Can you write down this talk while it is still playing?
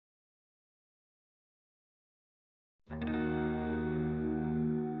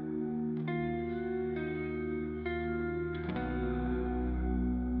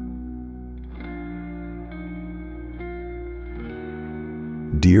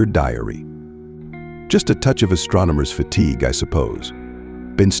Dear Diary, just a touch of astronomer's fatigue, I suppose.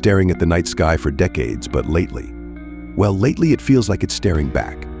 Been staring at the night sky for decades, but lately it feels like it's staring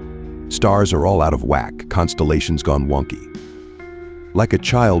back. Stars are all out of whack, constellations gone wonky. Like a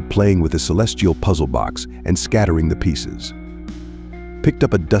child playing with a celestial puzzle box and scattering the pieces. Picked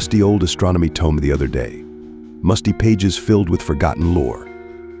up a dusty old astronomy tome the other day. Musty pages filled with forgotten lore.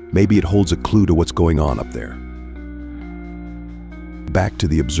 Maybe it holds a clue to what's going on up there. Back to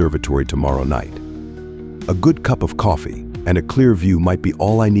the observatory tomorrow night. A good cup of coffee and a clear view might be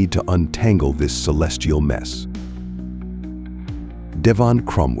all I need to untangle this celestial mess. Devon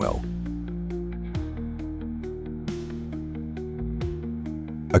Cromwell.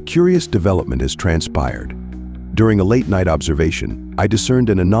 A curious development has transpired. During a late-night observation, I discerned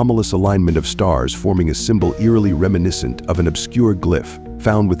an anomalous alignment of stars forming a symbol eerily reminiscent of an obscure glyph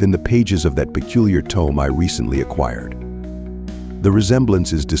found within the pages of that peculiar tome I recently acquired. The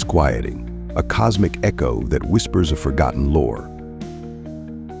resemblance is disquieting, a cosmic echo that whispers a forgotten lore.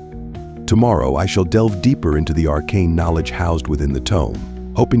 Tomorrow, I shall delve deeper into the arcane knowledge housed within the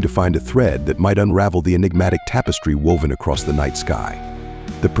tome, hoping to find a thread that might unravel the enigmatic tapestry woven across the night sky.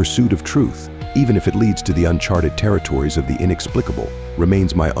 The pursuit of truth, even if it leads to the uncharted territories of the inexplicable,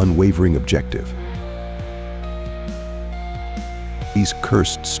 remains my unwavering objective. These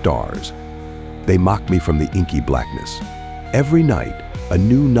cursed stars, they mock me from the inky blackness. Every night, a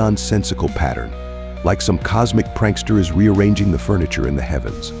new nonsensical pattern, like some cosmic prankster is rearranging the furniture in the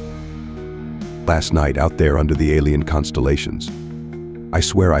heavens. Last night, out there under the alien constellations, I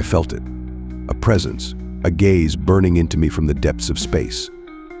swear I felt it. A presence, a gaze burning into me from the depths of space,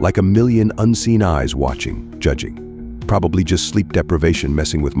 like a million unseen eyes watching, judging. Probably just sleep deprivation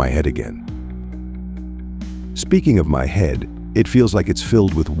messing with my head again. Speaking of my head, it feels like it's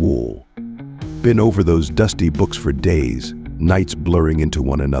filled with wool. Been over those dusty books for days, nights blurring into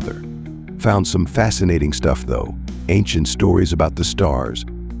one another. Found some fascinating stuff though, ancient stories about the stars,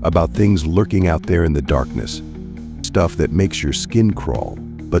 about things lurking out there in the darkness. Stuff that makes your skin crawl,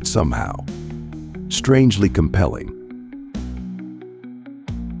 but somehow strangely compelling.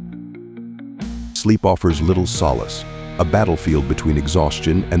 Sleep offers little solace, a battlefield between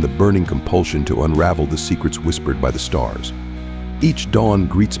exhaustion and the burning compulsion to unravel the secrets whispered by the stars. Each dawn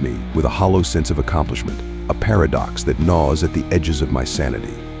greets me with a hollow sense of accomplishment, a paradox that gnaws at the edges of my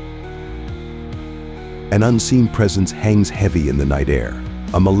sanity. An unseen presence hangs heavy in the night air,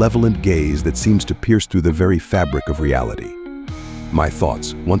 a malevolent gaze that seems to pierce through the very fabric of reality. My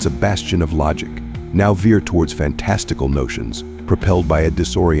thoughts, once a bastion of logic, now veer towards fantastical notions, propelled by a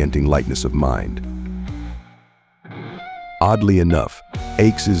disorienting lightness of mind. Oddly enough,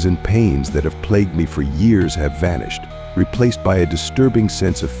 aches and pains that have plagued me for years have vanished, replaced by a disturbing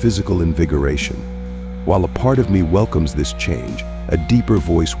sense of physical invigoration. While a part of me welcomes this change, a deeper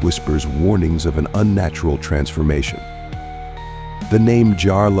voice whispers warnings of an unnatural transformation. The name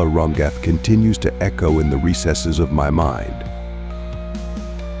Jarla Rongath continues to echo in the recesses of my mind.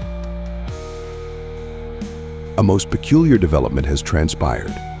 A most peculiar development has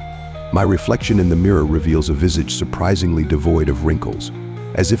transpired. My reflection in the mirror reveals a visage surprisingly devoid of wrinkles,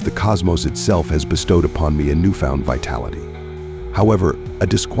 as if the cosmos itself has bestowed upon me a newfound vitality. However, a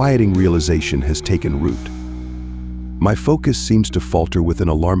disquieting realization has taken root. My focus seems to falter with an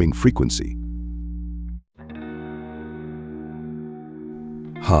alarming frequency.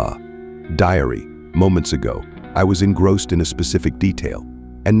 Diary. Moments ago, I was engrossed in a specific detail,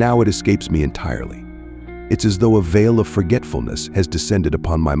 and now it escapes me entirely. It's as though a veil of forgetfulness has descended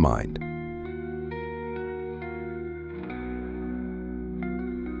upon my mind.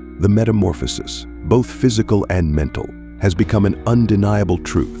 The metamorphosis, both physical and mental, has become an undeniable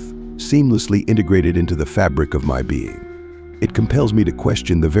truth, seamlessly integrated into the fabric of my being. It compels me to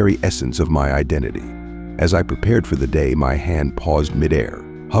question the very essence of my identity. As I prepared for the day, my hand paused midair,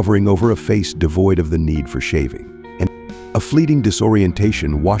 hovering over a face devoid of the need for shaving. And a fleeting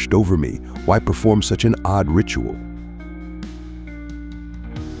disorientation washed over me. Why perform such an odd ritual?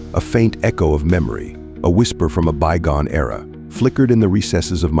 A faint echo of memory, a whisper from a bygone era, flickered in the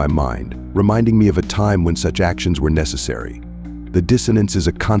recesses of my mind, reminding me of a time when such actions were necessary. The dissonance is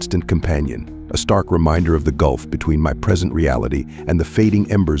a constant companion, a stark reminder of the gulf between my present reality and the fading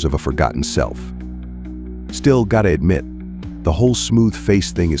embers of a forgotten self. Still, gotta admit, the whole smooth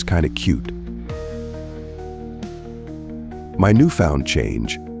face thing is kinda cute. My newfound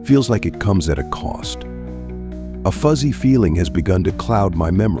change feels like it comes at a cost. A fuzzy feeling has begun to cloud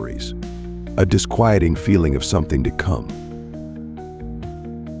my memories, a disquieting feeling of something to come.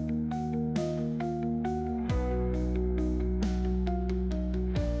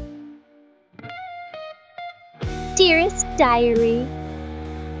 Dearest Diary,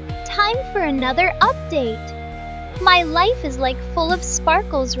 time for another update. My life is like full of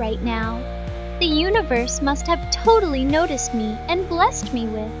sparkles right now. The universe must have totally noticed me and blessed me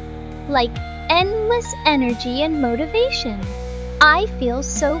with, like, endless energy and motivation. I feel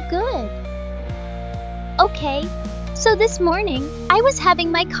so good. Okay, so this morning, I was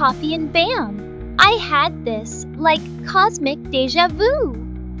having my coffee and bam! I had this, like, cosmic deja vu.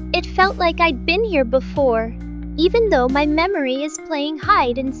 It felt like I'd been here before, even though my memory is playing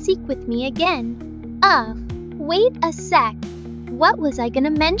hide and seek with me again. Wait a sec. What was I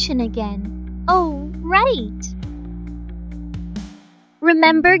gonna mention again? Oh, right.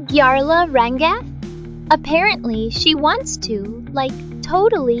 Remember Gyarla Rangath? Apparently, she wants to, like,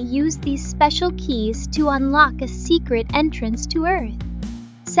 totally use these special keys to unlock a secret entrance to Earth.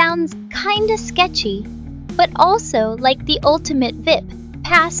 Sounds kinda sketchy, but also like the ultimate VIP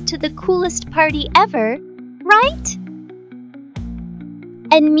pass to the coolest party ever, right?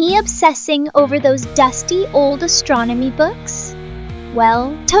 And me obsessing over those dusty old astronomy books?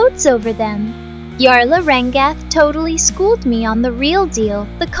 Well, totes over them. Gyarla Rangath totally schooled me on the real deal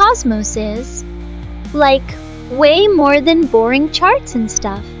the cosmos is. Like, way more than boring charts and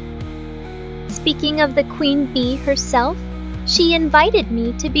stuff. Speaking of the Queen Bee herself, she invited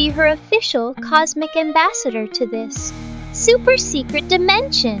me to be her official cosmic ambassador to this super secret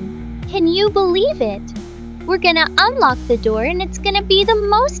dimension. Can you believe it? We're gonna unlock the door and it's gonna be the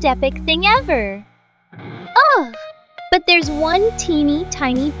most epic thing ever. Ugh! But there's one teeny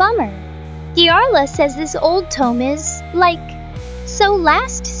tiny bummer. Gyarla says this old tome is, like, so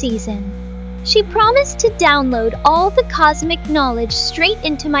last season. She promised to download all the cosmic knowledge straight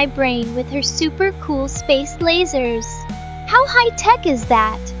into my brain with her super cool space lasers. How high-tech is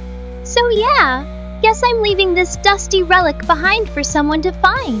that? So yeah, guess I'm leaving this dusty relic behind for someone to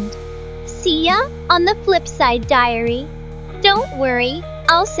find. See ya on the flip side, diary. Don't worry,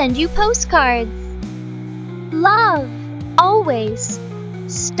 I'll send you postcards. Love, always.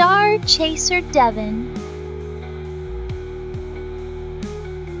 Star Chaser Devon.